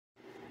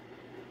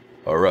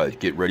Alright,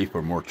 get ready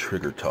for more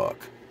trigger talk.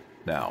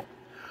 Now,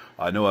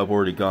 I know I've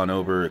already gone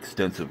over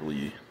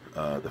extensively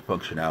the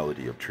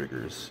functionality of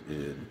triggers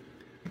in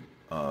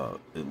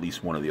at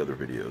least one of the other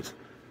videos,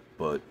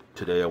 but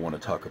today I want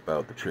to talk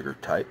about the trigger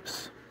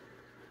types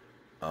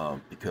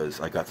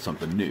because I got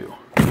something new,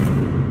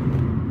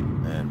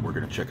 and we're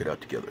going to check it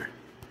out together.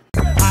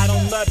 I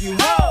don't love you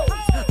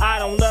hoes, I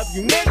don't love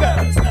you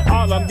niggas.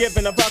 All I'm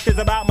giving a fuck is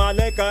about my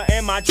liquor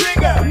and my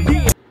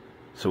trigger.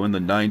 So in the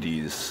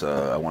 90s,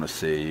 I want to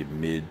say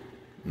mid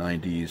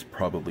 90s,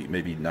 probably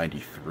maybe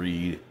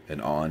 93 and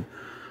on,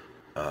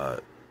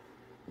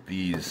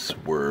 these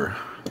were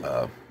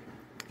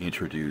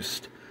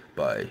introduced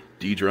by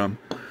D-Drum,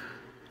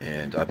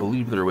 and I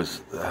believe there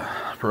was,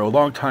 for a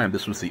long time,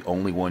 this was the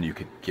only one you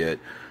could get,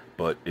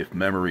 but if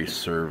memory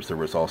serves, there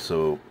was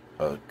also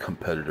a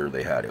competitor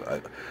they had.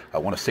 I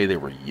want to say they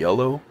were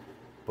yellow,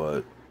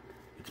 but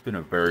it's been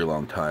a very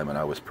long time, and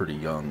I was pretty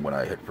young when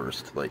I had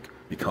first,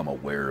 become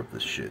aware of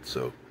this shit,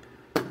 so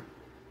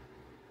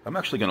I'm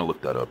actually going to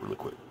look that up really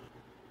quick.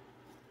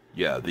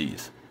 Yeah,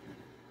 these.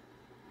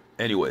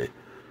 Anyway,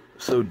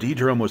 so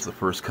D-Drum was the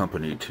first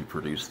company to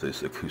produce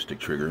this acoustic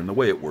trigger, and the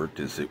way it worked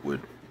is it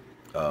would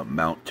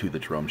mount to the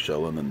drum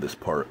shell, and then this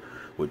part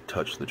would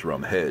touch the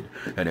drum head,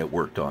 and it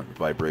worked on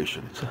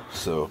vibrations.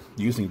 So,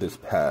 using this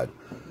pad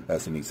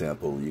as an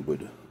example, you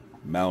would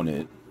mount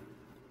it,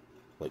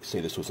 like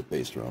say this was a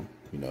bass drum,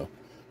 you know,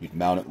 you'd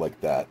mount it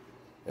like that,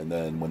 and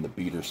then when the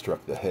beater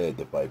struck the head,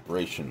 the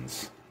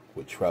vibrations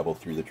would travel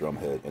through the drum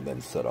head and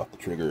then set off the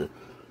trigger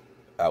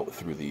out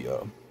through the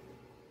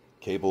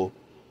cable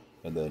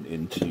and then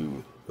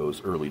into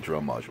those early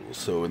drum modules.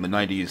 So in the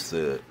 90s,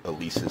 the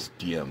Alesis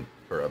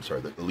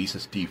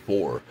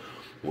D4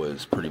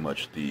 was pretty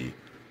much the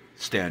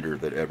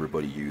standard that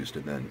everybody used,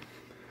 and then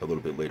a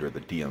little bit later the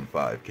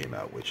DM5 came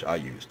out, which I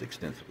used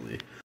extensively.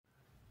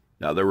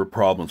 Now there were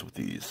problems with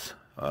these,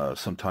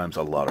 sometimes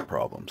a lot of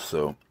problems.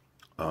 So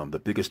the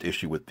biggest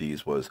issue with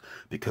these was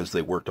because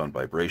they worked on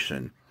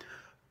vibration,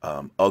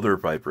 other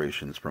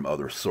vibrations from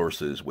other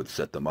sources would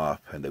set them off,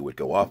 and they would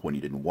go off when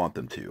you didn't want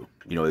them to.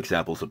 You know,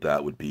 examples of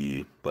that would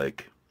be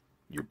like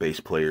your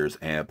bass player's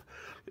amp.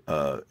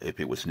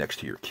 If it was next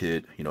to your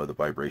kit, you know, the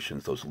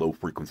vibrations, those low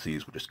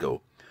frequencies would just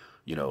go,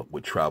 you know,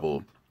 would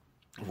travel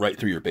right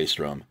through your bass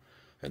drum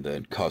and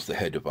then cause the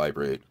head to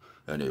vibrate,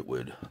 and it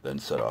would then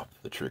set off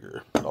the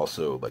trigger.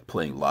 Also, like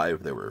playing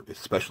live, they were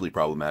especially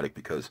problematic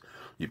because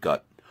you've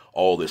got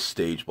all this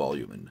stage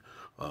volume and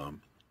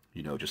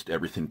you know, just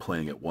everything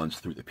playing at once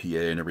through the PA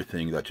and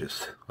everything. That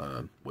just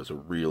was a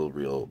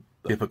real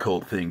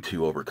difficult thing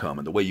to overcome.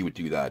 And the way you would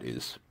do that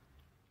is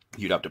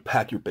you'd have to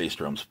pack your bass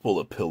drums full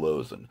of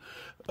pillows and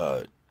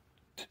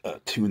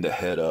tune the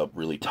head up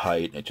really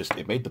tight. And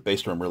it made the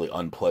bass drum really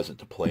unpleasant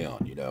to play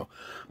on, you know,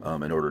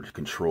 in order to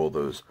control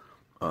those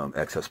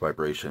excess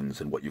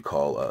vibrations and what you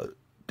call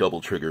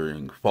double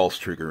triggering, false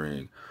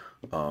triggering,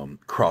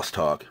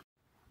 crosstalk.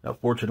 Now,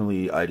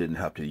 fortunately, I didn't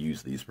have to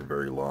use these for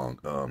very long.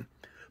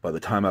 By the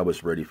time I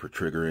was ready for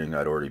triggering,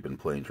 I'd already been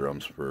playing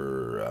drums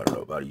for, I don't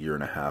know, about a year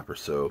and a half or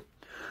so.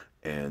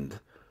 And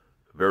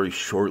very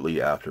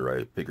shortly after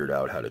I figured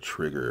out how to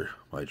trigger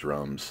my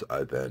drums,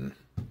 I then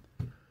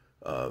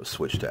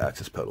switched to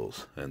Axis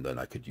pedals, and then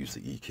I could use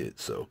the EKITS.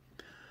 So,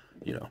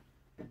 you know,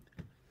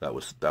 that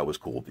was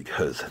cool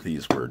because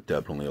these were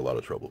definitely a lot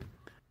of trouble.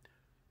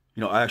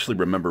 You know, I actually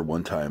remember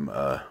one time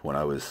when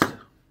I was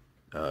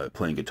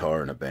playing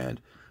guitar in a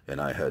band,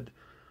 and I had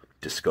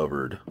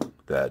discovered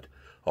that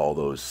all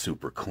those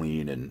super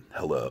clean and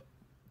hella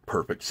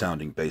perfect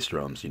sounding bass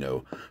drums, you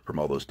know, from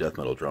all those death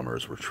metal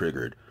drummers were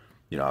triggered.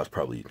 You know, I was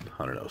probably,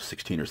 I don't know,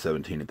 16 or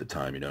 17 at the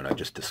time, you know, and I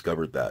just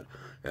discovered that.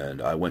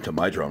 And I went to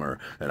my drummer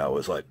and I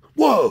was like,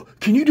 "Whoa,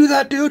 can you do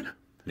that, dude?" And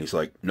he's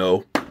like,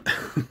 "No,"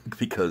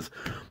 because,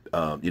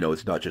 you know,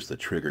 it's not just the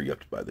trigger. You have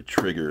to buy the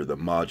trigger, the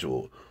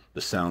module,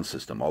 the sound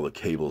system, all the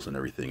cables and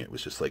everything. It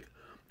was just like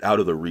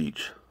out of the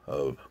reach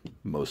of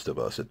most of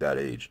us at that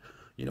age,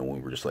 you know, when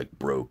we were just like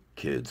broke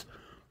kids.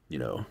 You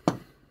know,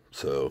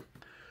 so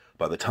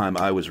by the time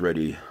I was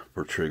ready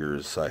for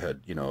triggers, I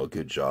had, you know, a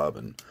good job,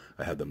 and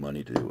I had the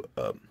money to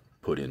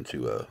put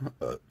into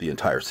the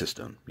entire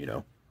system, you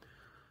know.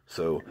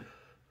 So,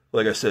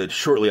 like I said,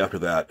 shortly after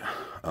that,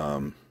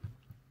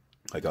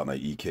 I got my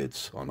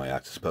EKITS on my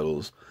Axis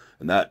pedals,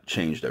 and that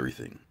changed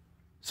everything.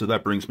 So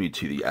that brings me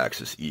to the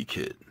Axis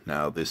EKIT.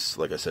 Now, this,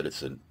 like I said,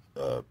 it's an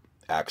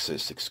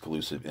Axis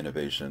exclusive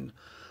innovation,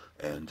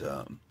 and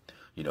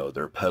you know,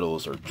 their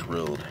pedals are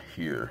drilled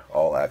here.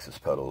 All Axis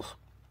pedals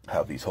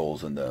have these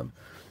holes in them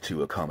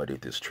to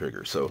accommodate this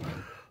trigger. So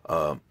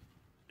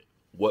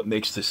what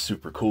makes this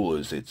super cool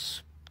is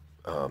it's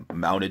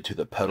mounted to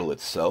the pedal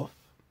itself,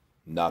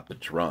 not the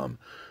drum.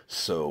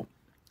 So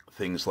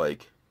things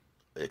like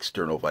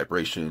external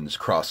vibrations,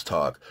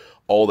 crosstalk,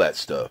 all that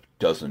stuff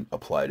doesn't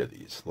apply to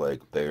these.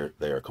 Like they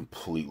are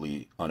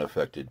completely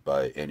unaffected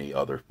by any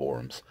other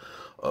forms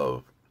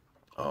of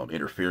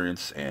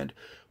interference, and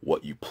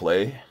what you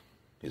play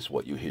is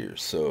what you hear.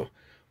 So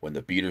when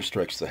the beater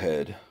strikes the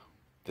head,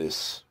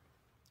 this,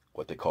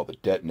 what they call the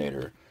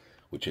detonator,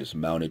 which is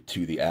mounted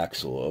to the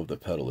axle of the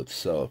pedal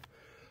itself,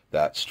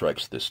 that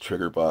strikes this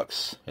trigger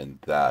box, and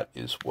that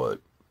is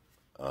what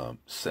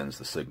sends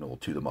the signal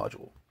to the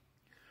module.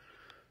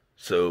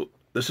 So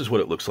this is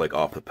what it looks like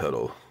off the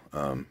pedal.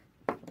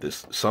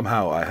 This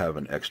somehow I have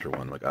an extra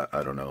one. Like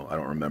I don't know, I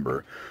don't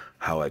remember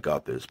how I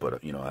got this,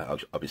 but you know,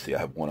 obviously I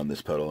have one on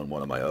this pedal and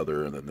one on my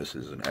other, and then this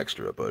is an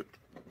extra. But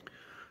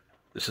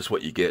this is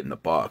what you get in the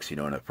box, you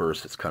know. And at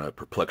first it's kind of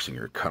perplexing.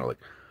 You're kind of like,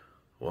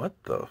 what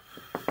the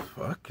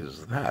fuck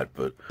is that?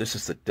 But this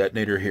is the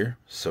detonator here.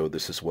 So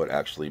this is what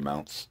actually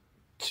mounts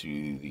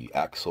to the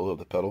axle of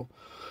the pedal,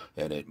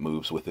 and it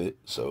moves with it.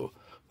 So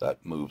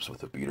that moves with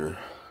the beater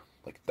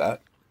like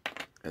that.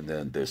 And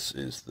then this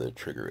is the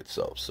trigger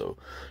itself. So,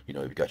 you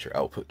know, you've got your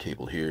output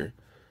cable here.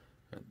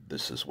 And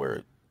this is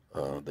where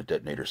the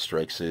detonator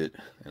strikes it.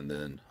 And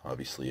then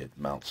obviously it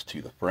mounts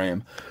to the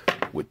frame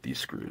with these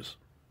screws.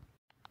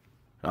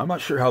 Now, I'm not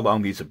sure how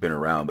long these have been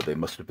around, but they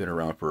must have been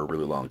around for a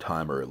really long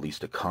time, or at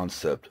least a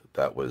concept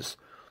that was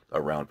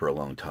around for a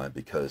long time,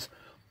 because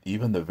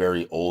even the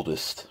very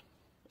oldest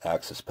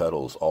Axis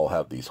pedals all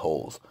have these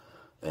holes.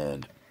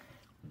 And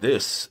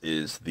this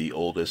is the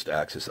oldest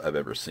Axis I've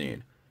ever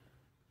seen,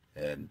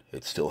 and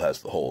it still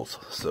has the holes.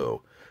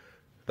 So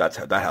that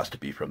has to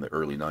be from the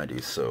early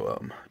 90s. So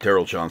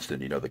Daryl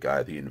Johnston, you know, the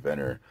guy, the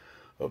inventor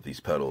of these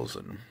pedals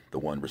and the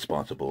one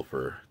responsible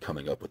for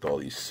coming up with all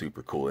these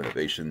super cool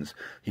innovations,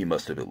 he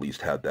must have at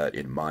least had that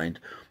in mind,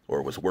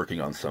 or was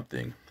working on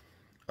something,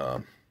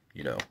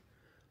 you know,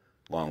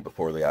 long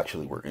before they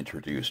actually were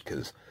introduced.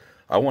 Because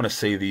I want to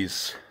say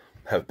these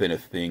have been a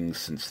thing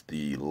since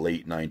the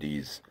late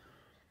 90s,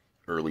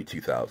 early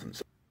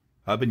 2000s.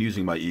 I've been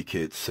using my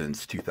EKITS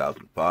since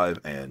 2005,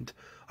 and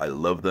I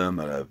love them,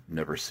 and I've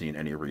never seen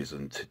any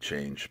reason to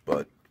change.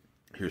 But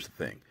here's the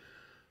thing.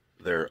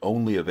 They're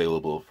only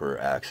available for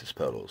Axis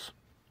pedals.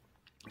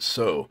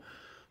 So,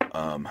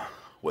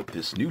 what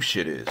this new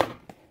shit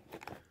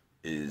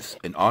is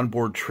an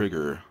onboard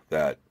trigger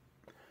that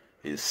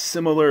is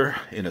similar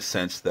in a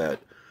sense that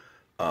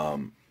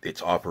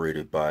it's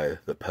operated by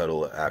the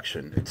pedal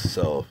action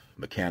itself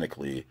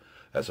mechanically,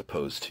 as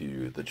opposed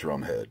to the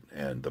drum head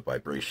and the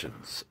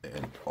vibrations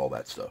and all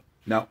that stuff.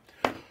 Now,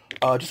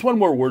 just one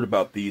more word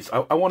about these.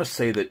 I want to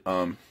say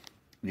that,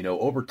 you know,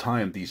 over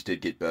time, these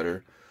did get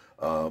better.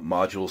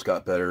 Modules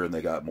got better, and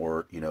they got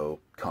more, you know,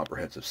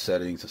 comprehensive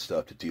settings and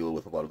stuff to deal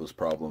with a lot of those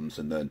problems.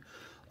 And then,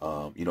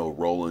 you know,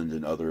 Roland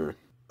and other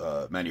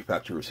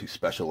manufacturers who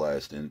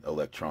specialized in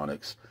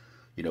electronics,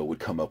 you know, would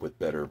come up with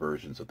better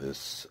versions of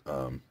this.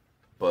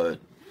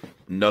 But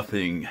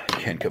nothing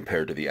can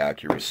compare to the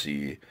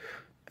accuracy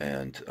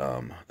and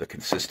the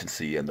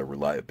consistency and the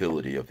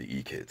reliability of the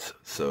EKITS.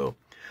 So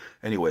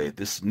anyway,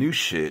 this new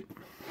shit,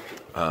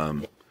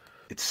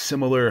 it's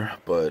similar,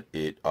 but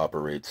it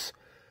operates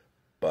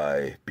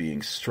by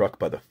being struck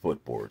by the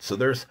footboard. So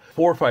there's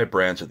 4 or 5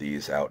 brands of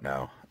these out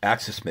now.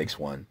 Axis makes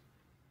one,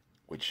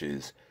 which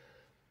is,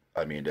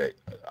 I mean,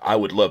 I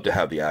would love to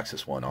have the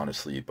Axis one,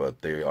 honestly,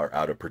 but they are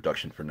out of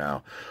production for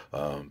now.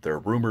 They're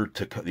rumored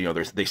to, you know,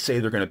 they say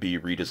they're going to be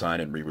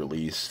redesigned and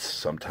re-released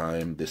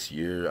sometime this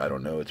year. I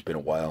don't know. It's been a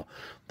while.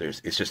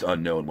 It's just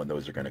unknown when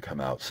those are going to come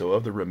out. So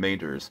of the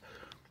remainders,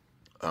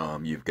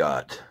 you've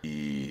got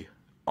the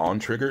on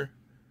trigger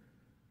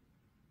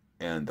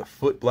and the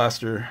foot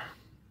blaster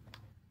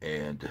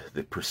and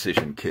the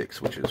precision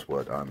kicks, which is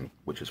what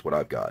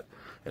I've got,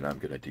 and I'm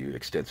going to do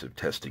extensive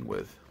testing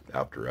with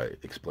after I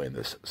explain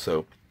this.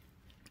 So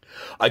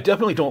I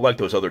definitely don't like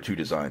those other 2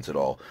 designs at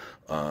all.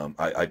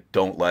 I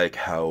don't like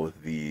how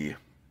the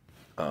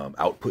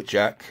output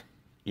jack,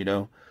 you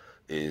know,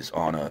 is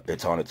on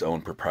its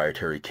own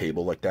proprietary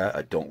cable like that.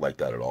 I don't like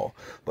that at all.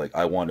 Like,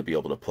 I want to be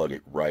able to plug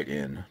it right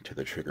in to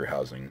the trigger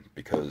housing,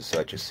 because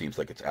that just seems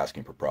like it's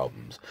asking for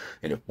problems.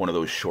 And if one of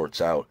those shorts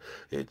out,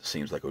 it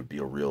seems like it would be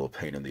a real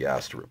pain in the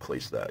ass to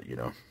replace that, you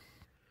know.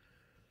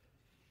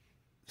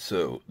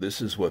 So this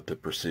is what the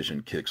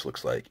Precision Kicks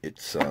looks like.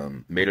 It's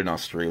made in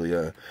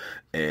Australia,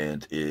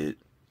 and it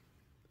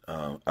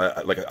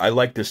I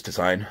like this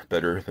design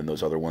better than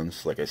those other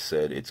ones. Like I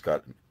said, it's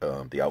got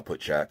the output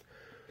jack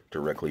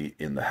directly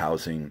in the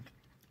housing,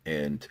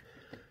 and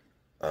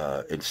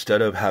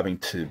instead of having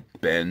to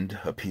bend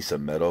a piece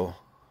of metal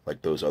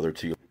like those other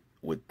 2,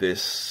 with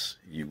this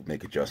you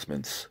make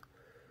adjustments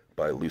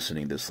by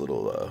loosening this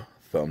little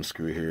thumb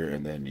screw here,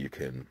 and then you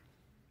can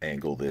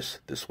angle this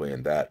way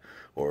and that,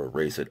 or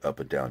raise it up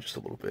and down just a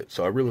little bit.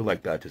 So I really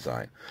like that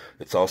design.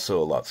 It's also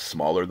a lot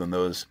smaller than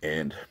those,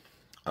 and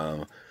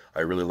I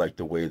really like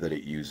the way that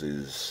it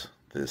uses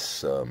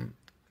this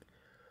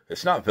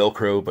it's not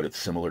Velcro, but it's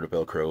similar to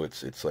Velcro.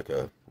 It's like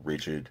a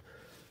rigid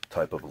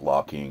type of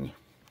locking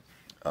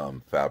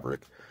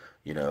fabric,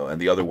 you know,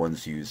 and the other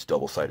ones use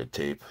double-sided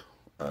tape,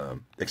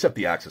 except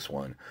the Axis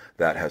one.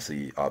 That has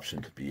the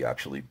option to be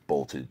actually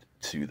bolted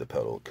to the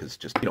pedal, because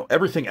just, you know,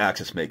 everything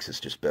Axis makes is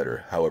just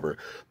better. However,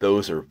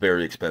 those are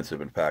very expensive.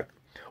 In fact,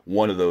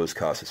 one of those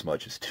costs as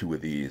much as 2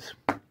 of these,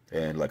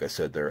 and like I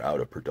said, they're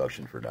out of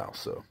production for now.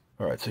 So,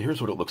 all right, so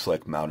here's what it looks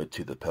like mounted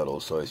to the pedal.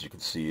 So as you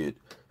can see, it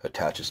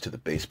attaches to the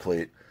base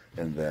plate,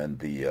 and then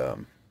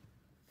the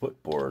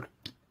footboard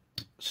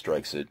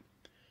strikes it.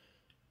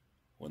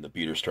 When the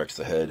beater strikes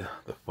the head,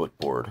 the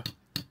footboard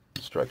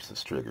strikes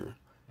this trigger.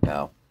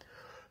 Now,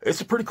 it's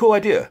a pretty cool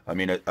idea. I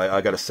mean,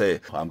 I gotta say,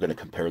 I'm gonna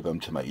compare them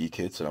to my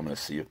EKITS, and I'm gonna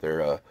see if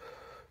they're,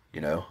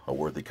 you know, a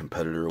worthy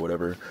competitor or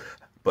whatever.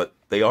 But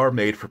they are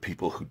made for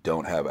people who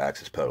don't have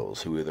Axis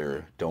pedals, who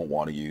either don't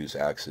want to use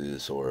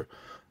Axis or,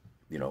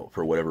 you know,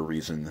 for whatever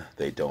reason,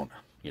 they don't,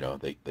 you know,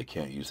 they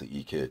can't use the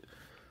EKIT.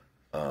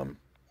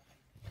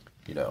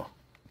 You know,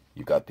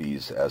 you got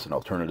these as an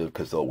alternative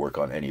because they'll work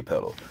on any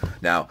pedal.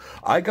 Now,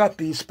 I got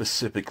these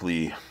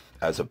specifically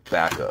as a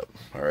backup,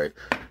 all right?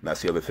 And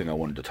that's the other thing I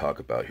wanted to talk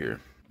about here.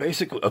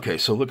 Basically, okay,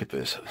 so look at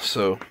this.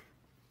 So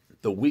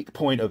the weak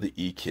point of the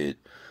EKIT,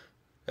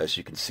 as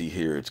you can see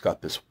here, it's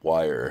got this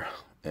wire,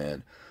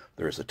 and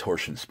there's a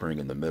torsion spring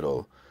in the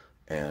middle,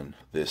 and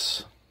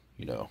this,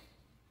 you know,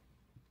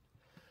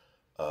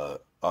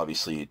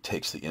 obviously it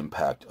takes the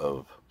impact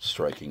of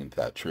striking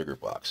that trigger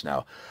box.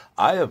 Now,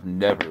 I have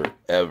never,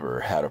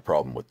 ever had a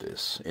problem with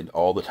this. In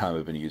all the time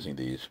I've been using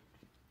these,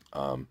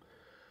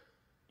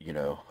 you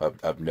know,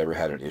 I've never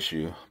had an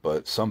issue,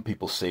 but some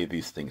people say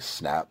these things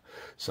snap.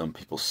 Some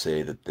people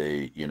say that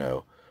they, you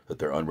know, that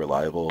they're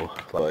unreliable,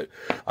 but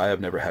I have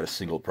never had a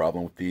single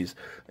problem with these,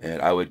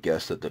 and I would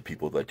guess that the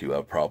people that do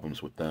have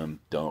problems with them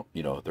don't,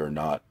 you know, they're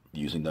not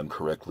using them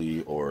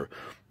correctly, or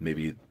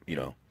maybe, you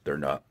know, they're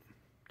not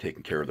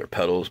taking care of their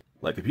pedals.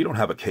 Like, if you don't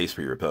have a case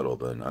for your pedal,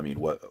 then, I mean,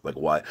 what, like,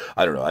 why,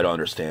 I don't know, I don't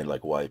understand,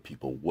 like, why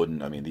people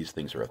wouldn't. I mean, these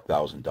things are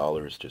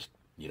 $1,000 just,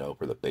 you know,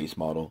 for the base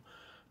model.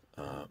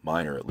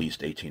 Mine are at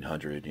least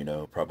 $1,800, you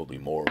know, probably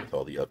more with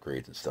all the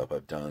upgrades and stuff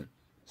I've done.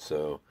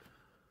 So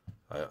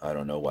I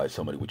don't know why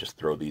somebody would just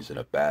throw these in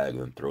a bag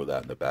and throw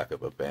that in the back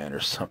of a van or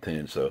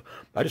something. So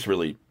I just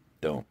really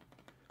don't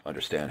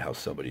understand how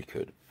somebody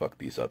could fuck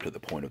these up to the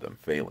point of them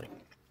failing.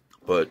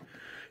 But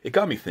it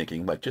got me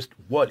thinking, like, just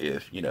what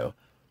if, you know,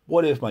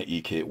 what if my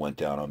EKIT went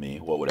down on me?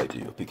 What would I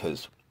do?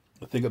 Because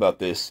the thing about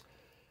this,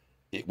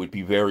 it would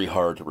be very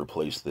hard to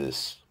replace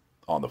this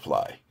on the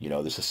fly. You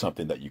know, this is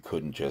something that you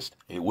couldn't just,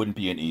 it wouldn't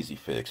be an easy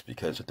fix,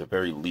 because at the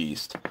very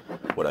least,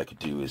 what I could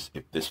do is,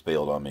 if this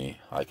failed on me,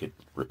 I could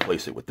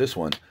replace it with this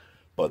one,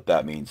 but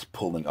that means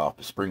pulling off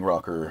the spring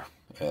rocker,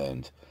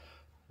 and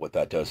what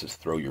that does is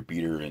throw your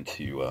beater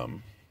into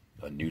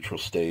a neutral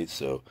state.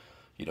 So,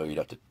 you know, you'd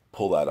have to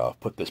pull that off,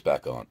 put this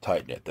back on,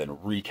 tighten it, then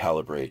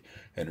recalibrate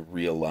and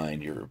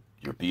realign your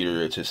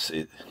beater. It's just,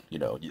 you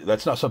know,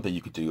 that's not something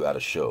you could do at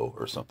a show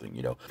or something,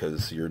 you know,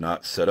 because you're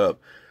not set up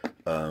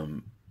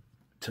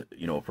to,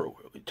 you know,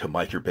 to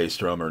mic your bass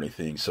drum or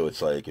anything. So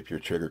it's like, if your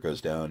trigger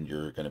goes down,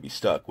 you're going to be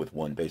stuck with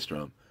one bass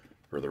drum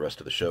for the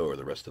rest of the show or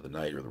the rest of the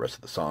night or the rest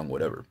of the song,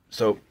 whatever.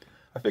 So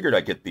I figured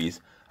I'd get these,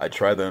 I'd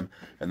try them,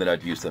 and then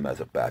I'd use them as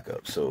a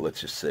backup. So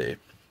let's just say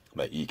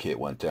my EKIT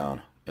went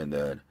down, and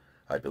then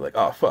I'd be like,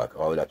 oh fuck,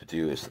 all I'd have to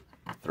do is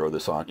throw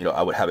this on. You know,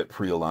 I would have it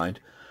pre-aligned,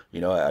 you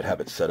know, I'd have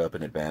it set up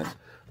in advance,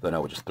 then I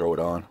would just throw it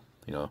on,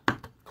 you know,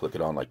 click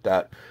it on like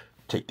that,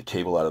 take the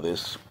cable out of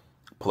this,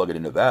 plug it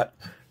into that,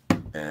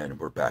 and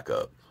we're back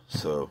up.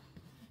 So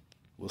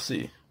we'll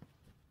see.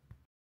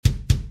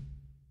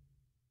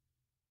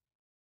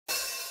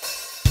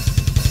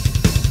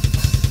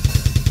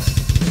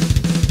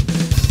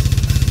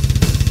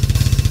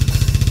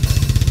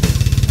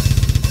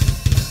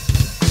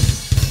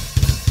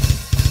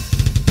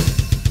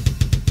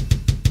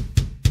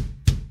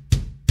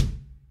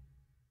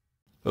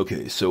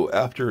 Okay, so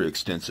after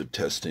extensive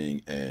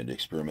testing and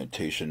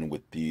experimentation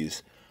with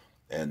these,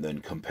 and then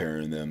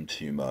comparing them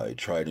to my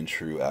tried and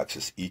true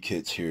Axis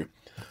EKITS here,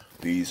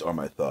 these are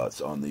my thoughts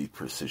on the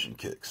precision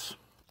kicks.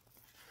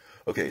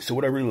 Okay, so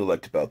what I really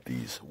liked about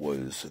these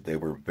was they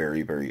were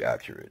very, very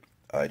accurate.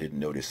 I didn't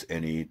notice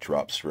any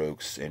drop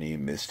strokes, any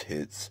missed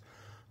hits,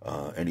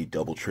 any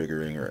double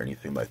triggering or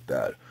anything like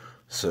that.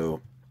 So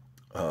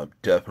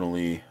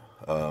definitely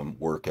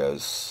work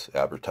as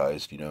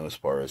advertised, you know, as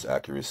far as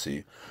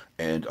accuracy.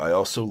 And I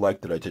also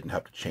liked that I didn't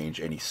have to change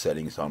any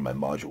settings on my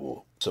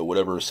module. So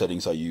whatever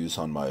settings I use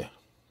on my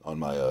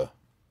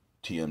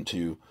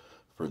TM2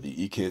 for the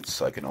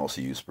EKITS, I can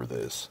also use for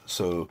this.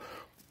 So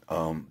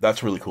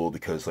that's really cool,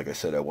 because like I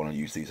said, I want to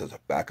use these as a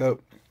backup.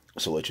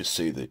 So let's just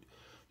say that,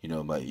 you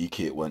know, my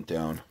EKIT went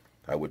down,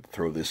 I would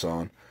throw this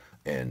on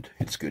and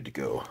it's good to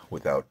go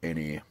without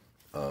any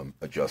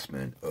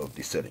adjustment of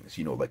the settings,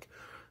 you know, like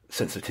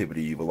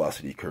sensitivity,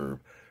 velocity curve,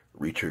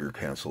 retrigger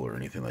cancel, or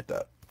anything like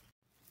that.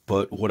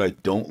 But what I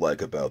don't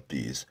like about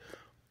these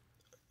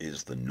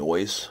is the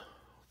noise,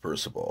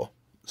 first of all.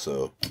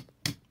 So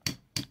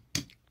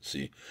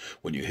see,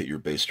 when you hit your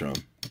bass drum,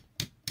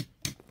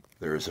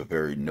 there is a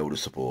very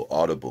noticeable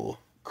audible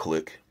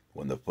click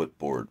when the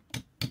footboard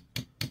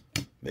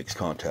makes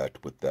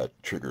contact with that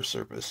trigger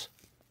surface.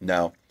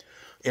 Now,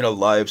 in a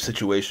live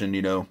situation,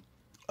 you know,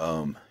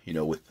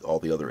 with all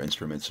the other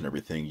instruments and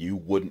everything, you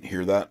wouldn't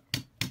hear that.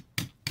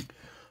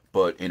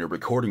 But in a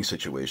recording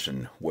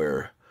situation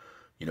where,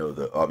 you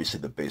know, obviously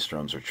the bass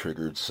drums are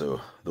triggered,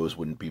 so those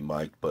wouldn't be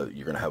mic'd, but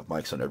you're going to have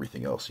mics on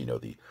everything else, you know,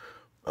 the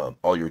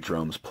all your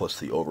drums plus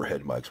the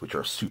overhead mics, which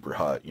are super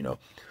hot, you know,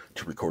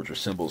 to record your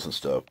cymbals and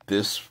stuff.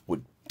 This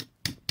would,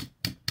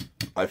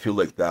 I feel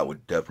like that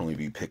would definitely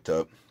be picked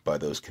up by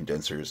those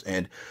condensers.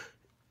 And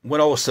when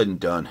all is said and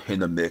done in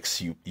the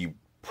mix, you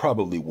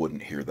probably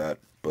wouldn't hear that.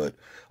 But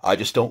I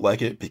just don't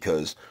like it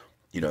because,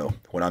 you know,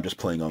 when I'm just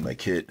playing on my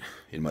kit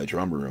in my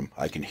drum room,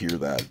 I can hear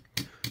that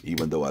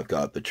even though I've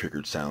got the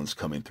triggered sounds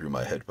coming through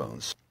my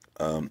headphones.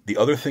 The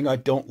other thing I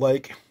don't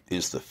like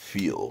is the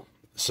feel.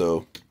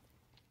 So,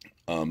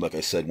 like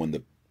I said, when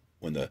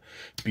the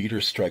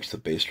beater strikes the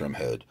bass drum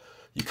head,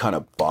 you kind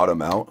of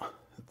bottom out.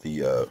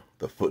 The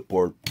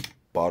footboard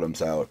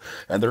bottoms out,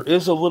 and there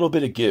is a little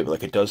bit of give.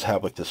 Like, it does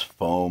have like this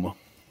foam.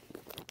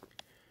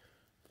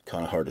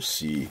 Kind of hard to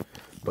see,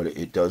 but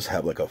it does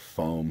have like a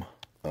foam,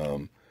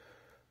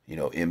 you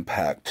know,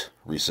 impact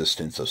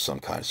resistance of some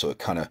kind. So it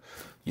kind of,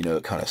 you know,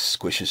 it kind of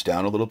squishes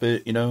down a little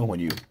bit, you know, when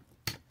you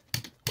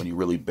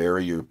really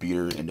bury your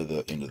beater into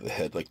the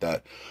head like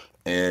that.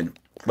 And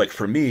like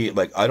for me,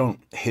 like I don't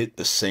hit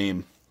the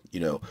same, you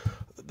know,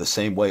 the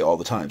same way all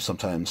the time.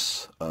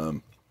 Sometimes,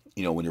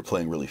 you know, when you're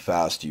playing really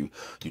fast, you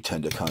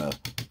tend to kind of,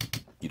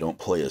 you don't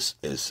play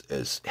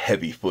as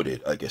heavy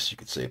footed, I guess you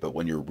could say. But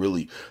when you're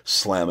really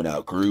slamming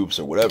out grooves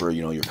or whatever,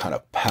 you know, you're kind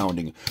of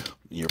pounding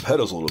your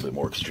pedals a little bit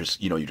more because you're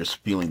just, you know, you're just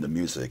feeling the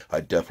music.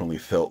 I definitely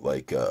felt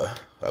like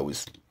I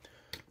was,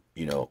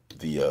 you know,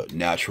 the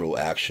natural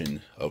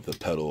action of the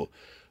pedal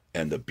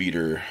and the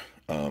beater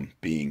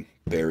being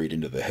buried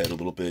into the head a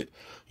little bit.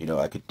 You know,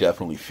 I could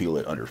definitely feel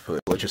it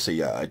underfoot. Let's just say,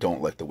 yeah, I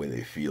don't like the way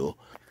they feel.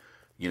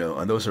 You know,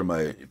 and those are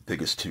my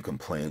biggest two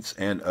complaints.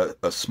 And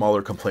a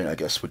smaller complaint, I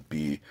guess, would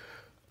be,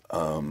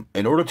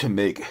 in order to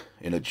make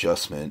an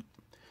adjustment,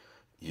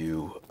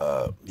 you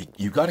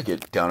got to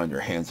get down on your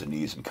hands and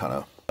knees and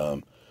kind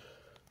of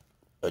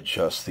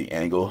adjust the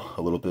angle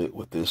a little bit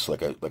with this,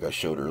 like I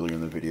showed earlier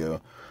in the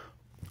video,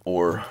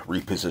 or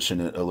reposition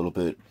it a little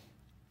bit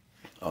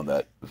on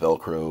that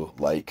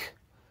Velcro-like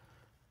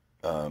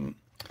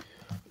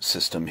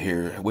system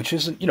here, which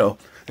isn't, you know,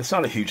 it's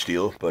not a huge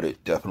deal, but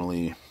it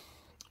definitely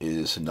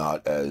is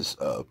not as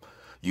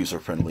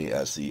user-friendly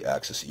as the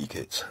Axis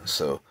EKITS.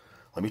 So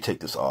let me take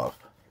this off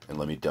and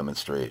let me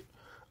demonstrate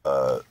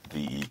the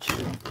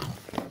EKIT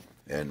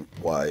and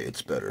why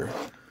it's better.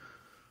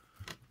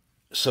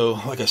 So,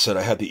 like I said,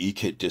 I had the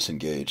EKIT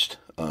disengaged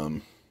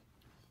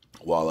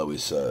while I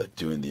was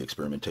doing the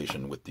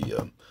experimentation with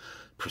the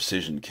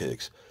precision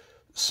kicks.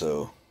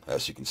 So,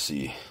 as you can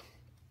see,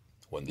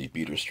 when the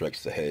beater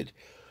strikes the head,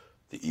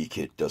 the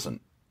EKIT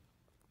doesn't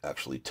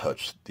actually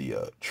touch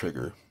the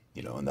trigger,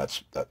 you know, and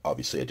that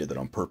obviously I did that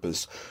on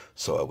purpose,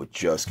 so I would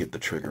just get the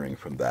triggering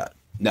from that.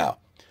 Now,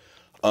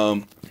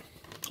 a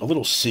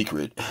little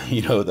secret,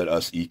 you know, that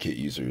us EKIT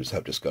users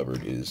have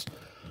discovered is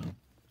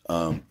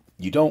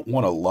you don't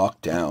want to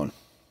lock down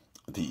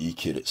the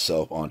EKIT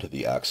itself onto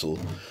the axle.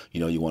 You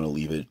know, you want to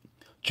leave it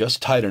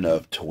just tight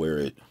enough to where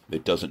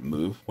it doesn't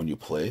move when you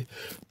play,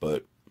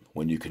 but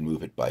when you can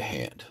move it by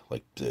hand,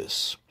 like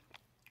this.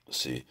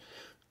 See?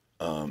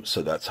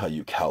 So that's how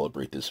you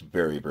calibrate this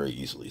very, very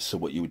easily. So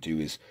what you would do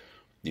is,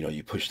 you know,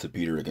 you push the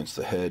beater against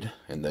the head,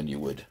 and then you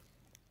would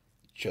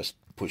just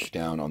push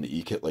down on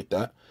the EKIT like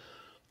that.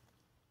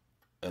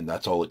 And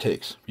that's all it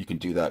takes. You can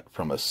do that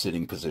from a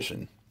sitting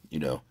position. You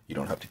know, you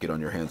don't have to get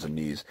on your hands and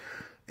knees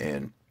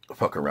and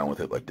fuck around with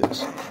it like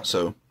this.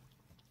 So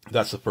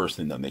that's the first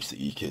thing that makes the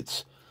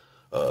EKITS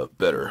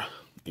better,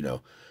 you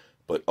know.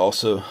 But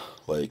also,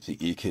 like, the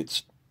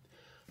EKITS,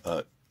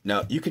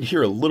 now you can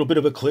hear a little bit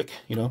of a click,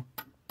 you know,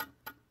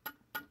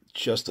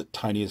 just the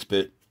tiniest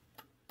bit.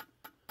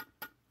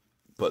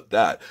 But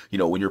that, you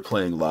know, when you're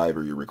playing live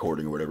or you're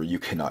recording or whatever, you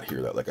cannot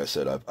hear that. Like I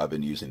said, I've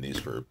been using these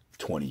for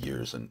 20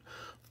 years, and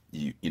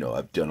you know,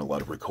 I've done a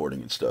lot of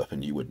recording and stuff,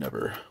 and you would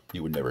never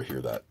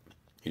hear that,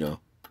 you know.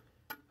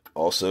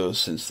 Also,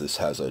 since this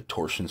has a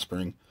torsion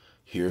spring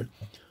here,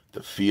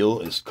 the feel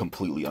is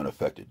completely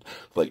unaffected.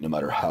 Like, no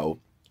matter how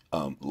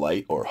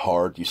light or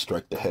hard you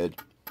strike the head,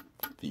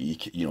 the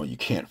EKIT, you know, you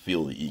can't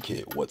feel the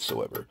EKIT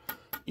whatsoever,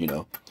 you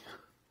know.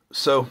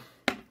 So,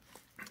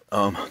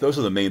 those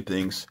are the main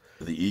things.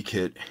 The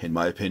EKIT, in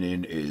my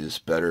opinion, is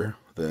better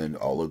than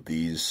all of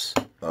these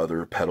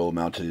other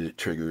pedal-mounted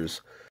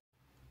triggers.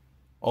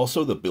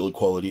 Also, the build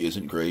quality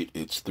isn't great.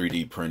 It's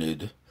 3D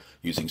printed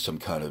using some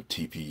kind of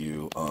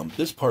TPU.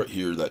 This part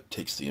here that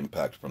takes the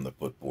impact from the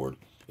footboard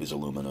is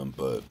aluminum,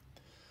 but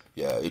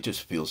yeah, it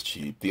just feels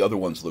cheap. The other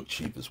ones look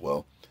cheap as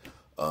well.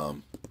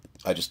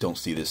 I just don't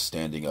see this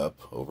standing up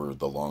over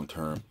the long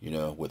term, you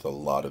know, with a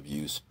lot of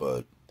use.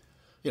 But,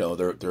 you know,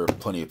 there are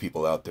plenty of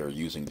people out there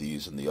using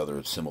these and the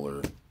other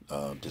similar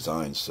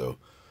designs, so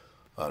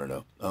I don't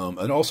know.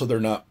 And also, they're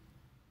not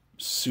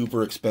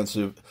super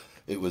expensive.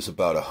 It was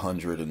about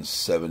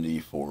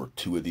 $170 for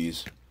 2 of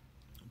these,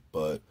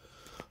 but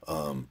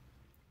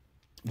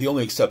the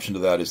only exception to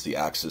that is the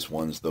Axis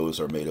ones. Those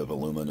are made of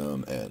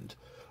aluminum, and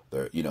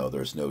they're, you know,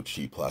 there's no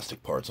cheap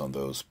plastic parts on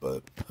those,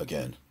 but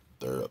again,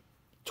 they're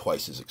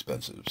twice as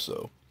expensive.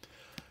 So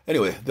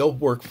anyway, they'll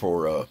work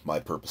for my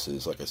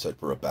purposes, like I said,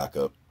 for a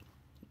backup,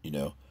 you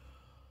know.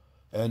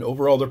 And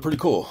overall, they're pretty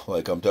cool.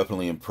 Like, I'm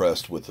definitely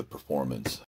impressed with the performance.